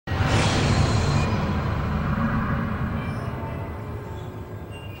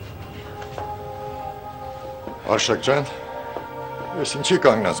Արշակ ջան, ես ինչի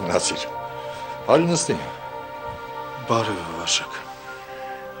կանգնած մնացիր։ Հալի նստի։ Բարև Արշակ։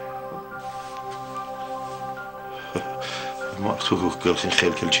 Մարդու գլխին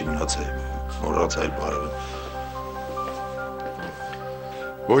խելքել չի մնացել, մոռացել բարևը։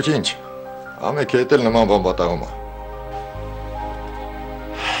 Ոչինչ, ամեքի հետ էլ նման բան պատահում է։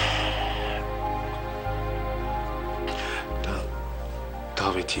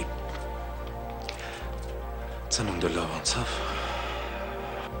 Դավիթի ծնունդը լավ անցավ։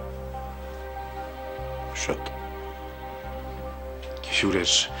 Շատ։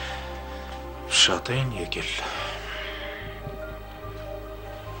 Հյուրեր շատ էին եկել։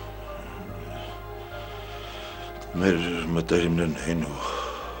 Մեր մտերիմներն էին ու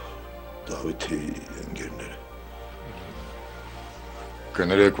Դավիթի ընկերները։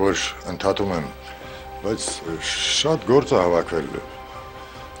 Կներեք, որ ընդհատում եմ, բայց շատ գործ է հավաքվել։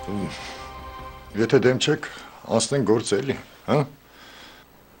 Եթե դեմ չեք, անցնենք գործ էլի, հա?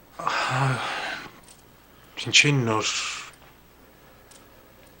 Ինչի նոր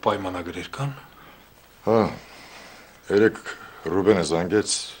պայմանագրեր կան։ Հա, երեք Ռուբենը զանգեց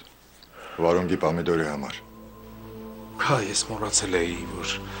Վարունգի պամիդորի համար։ Հա, ես մոռացել էի, որ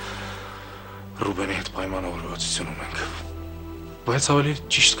Ռուբենի հետ պայմանավորվածություն ունենք։ Բայց ավելի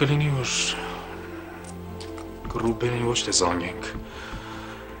ճիշտ կլինի, որ Ռուբենին ոչ թե զանգենք,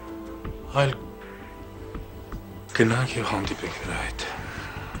 այլ գնանք և հանդիպենք նրա հետ։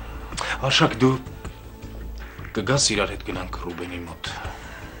 Արշակ, դու կգաս իրար հետ գնանք Ռուբենի մոտ։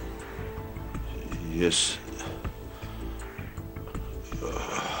 Ես…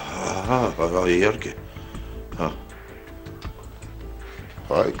 Հա, իհարկե։ Հա։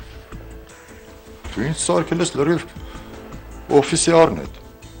 Հայկ, դու ինձ սարքել ես լրիվ օֆիսի առնետ։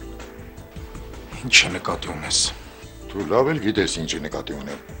 Ինչ է նկատի ունես։ Դու լավ էլ գիտես ինչ է նկատի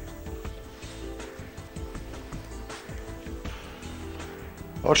ունեմ։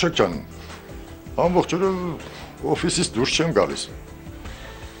 Արշակ ջան, ամբողջ օրը օֆիսից դուրս չեմ գալիս։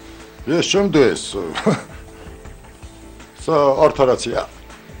 Ես չեմ դու ես։ Սա արդարացի է։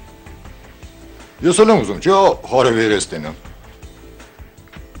 Ես էլ եմ ուզում, չէ, հարև երես տենամ։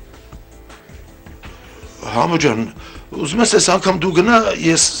 Համո ջան, ուզում ես այս անգամ դու գնա,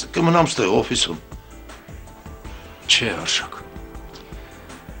 ես կմնամ ստեղ օֆիսում։ Չէ, Արշակ։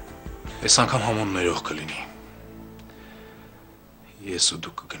 Այս անգամ համոն ներող կլինի։ Ես ու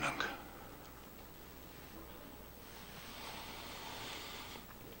դու կգնանք։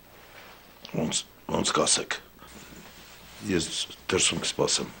 Ոնց կասեք։ Ես դրսում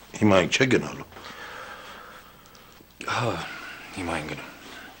կսպասեմ։ Հիմա ենք չէ գնալու։ Հա, հիմա ենք գնում։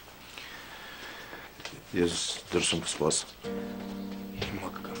 Ես դրսում կսպասեմ։ Հիմա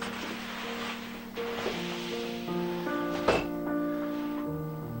կգամ։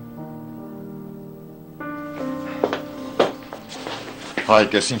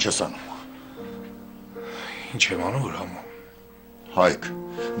 Հայկ, ես ինչ ես անում։ Ինչ եմ անում, որ համո։ Հայկ,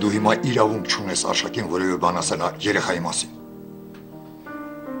 դու հիմա իրավունք չունես Արշակին որևէ բան ասել երեխայի մասին։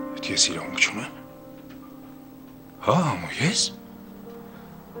 Էդ ես իրավունք չունեմ։ Հա, համո, ես։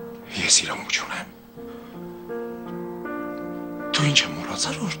 Ես իրավունք չունեմ։ Դու ինչ եմ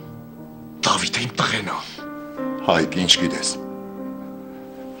մոռացար, որ Դավիթը իմ տղեն է։ Հայկ, ինչ գիտես։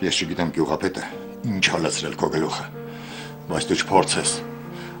 Ես չգիտեմ գյուղապետը ինչ ա լցրել քո գլուխը, բայց դու չփորձես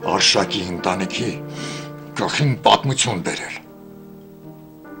Արշակի ընտանիքի գլխին պատմություն բերել։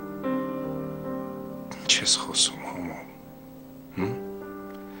 Ինչ ես խոսում, համո։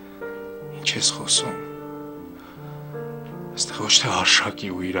 Ինչ ես խոսում։ Այստեղ ոչ թե Արշակի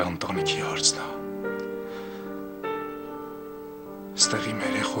ու իր ընտանիքի հարցն է։ Այստեղ իմ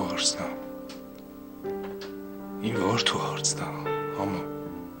երեխու հարցն է։ Իմ որդու հարցն է, համո։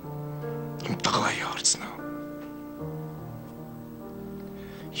 Իմ տղայի հարցն է։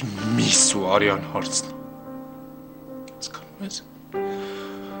 Իմ միս ու արյան հարցն է։ Հասկանում ես։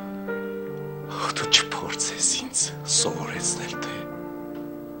 Դու չփորձես ինձ սովորեցնել, թե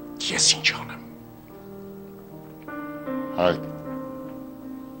ես ինչ անեմ։ Հայկ,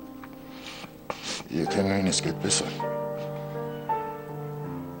 եթե նույնիսկ այդպես է,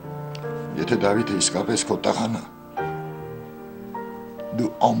 եթե Դավիթը իսկապես քո տղան է,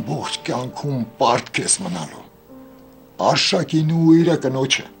 դու ամբողջ կյանքում պարտք ես մնալու Արշակին ու իր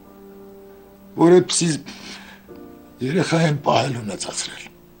կնոջը, որ այդպիսի երեխային պահել ունեցածրել։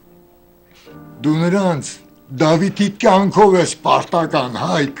 Դու նրանց Դավիթի կյանքով ես պարտական,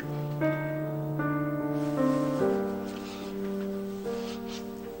 Հայկ։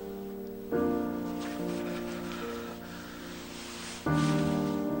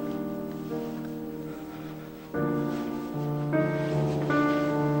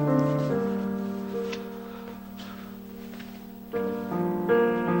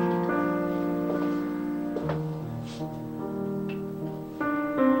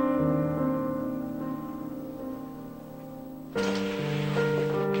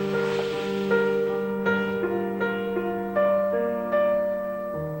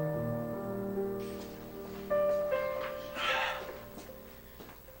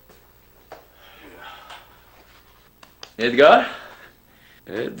 Edgar?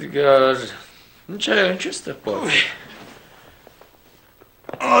 Edgar, ինչ ես տեղ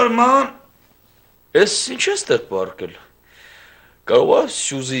Արման, ես ինչ ես տեղ պարկել, կարող է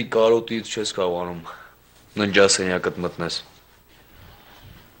Սյուզի կարոտից չես կարողանում ննջասենյակդ մտնես։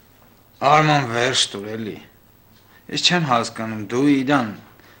 Արման վերջ տուր էլի, ես չեմ հասկանում, դու իրան,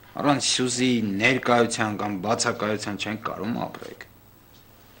 առանց Սյուզի ներկայության կամ բացակայության չեն կարում ապրեք։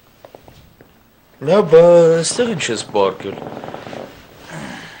 Լավ, բա այստեղ ինչ ես պարկել։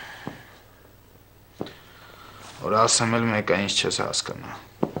 Որ ասեմ էլ մեկը ինչ չես հասկանա։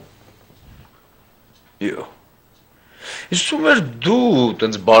 Յո։ Իսկ ում էր դու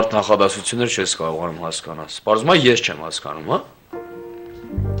տենց բարդ նախադասություններ չես կարողանում հասկանալ։ Պարզվում է ես չեմ հասկանում, հա։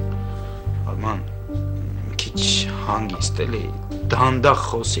 Արման, քիչ հանգիստ էլի, դանդաղ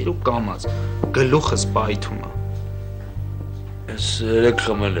խոսիր ու կամաց, գլուխս պայթում է։ Ես երեք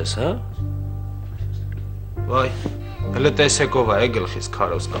խմել ես, հա։ Վայ, հələ տեսեկով է գլխից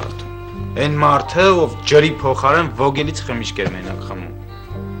քարոզ կարդում։ Այն մարդը, ով ջրի փոխարեն ոգելից խմիչք էր մենակ խմում։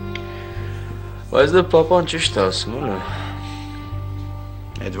 Բայց դե պապան ճիշտ է ասում, էլի։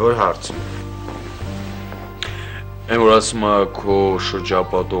 Այդ որ հարցում։ Այն որ ասում է քո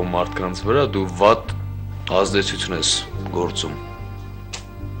շրջապատող մարդկանց վրա դու վատ ազդեցություն ես գործում։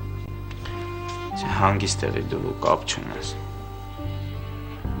 Հանգիստ էլի դու կապ չունես։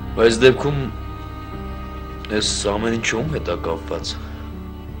 Բայց դեպքում ես ամեն ինչ ում հետ է կապված։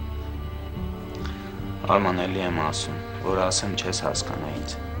 Արման էլի եմ ասում, որ ասեմ չես հասկանա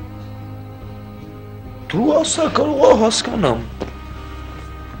ինձ։ Դու ասա կարող է հասկանամ։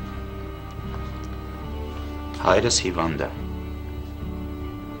 Հայրս հիվանդ է։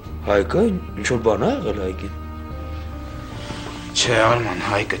 Հայկը ինչ որ բան է եղել Հայկին։ Չէ, Արման,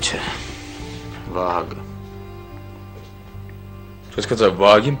 Հայկը չէ։ Վահագը։ Ես կծա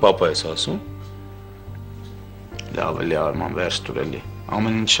Վահագին պապա ես ասում։ Լավ էլի Արման, վերջ տուր էլի։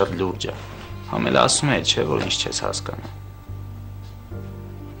 Ամեն ինչ շատ լուրջ է։ Համել ասում է, չէ, որ ինչ չես հասկանա։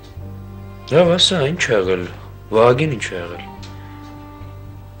 Լավ, ասա, ինչ է եղել, Վահագին ինչ է եղել։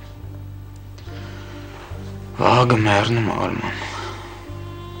 Վահագը մեռնում է, Արման։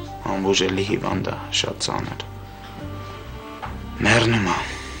 Անբուժելի հիվանդ է, շատ ծանր։ Մեռնում է։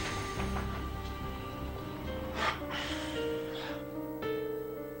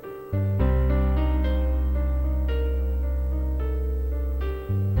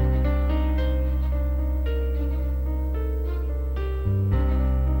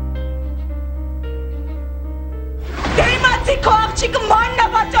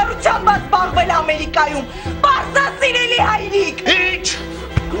 Ամերիկայում, պարզա սիրելի հայրիկ։ Ինչ։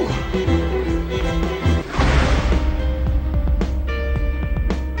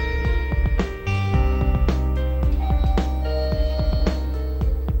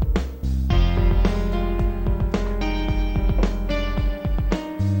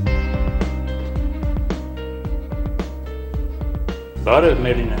 Բարև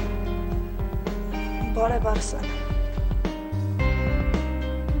Մերինե։ Բարև Արսեն։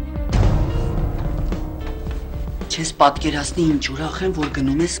 Չես պատկերացնի ինչ ուրախ եմ, որ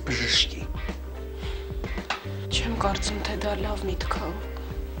գնում ես բժշկի։ Չեմ կարծում, թե դա լավ միտք է։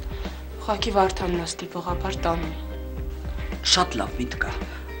 Ուղղակի Վարդանն է ստիպողաբար տանում։ Շատ լավ միտք է,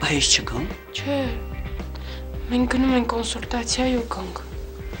 բայց ես չգամ։ Չէ, մենք գնում ենք կոնսուլտացիայի ու գանք։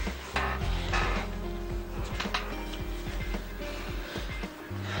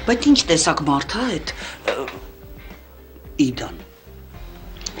 Բայց ինչ տեսակ մարդ է այդ Իդան։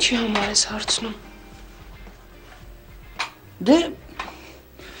 Չի համար ես հարցնում։ Դե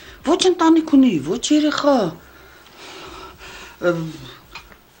ոչ ընտանիք ունի, ոչ երեխա։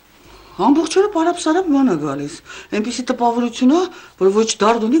 Ամբողջ օրը պարապ-սարապ բան է գալիս։ Այնպիսի տպավորություն է, որ ոչ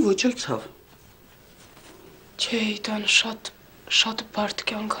դարդ ունի, ոչ էլ ցավ։ Չէ, Իդան շատ բարդ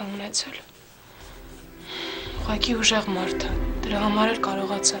կյանք է ունեցել։ Ուղղակի ուժեղ մարդ է։ Դրա համար էլ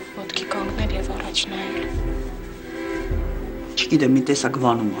կարողացավ ոտքի կանգնել եւ առաջ նայել։ Չգիտեմ, մի տեսակ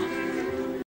վանում է։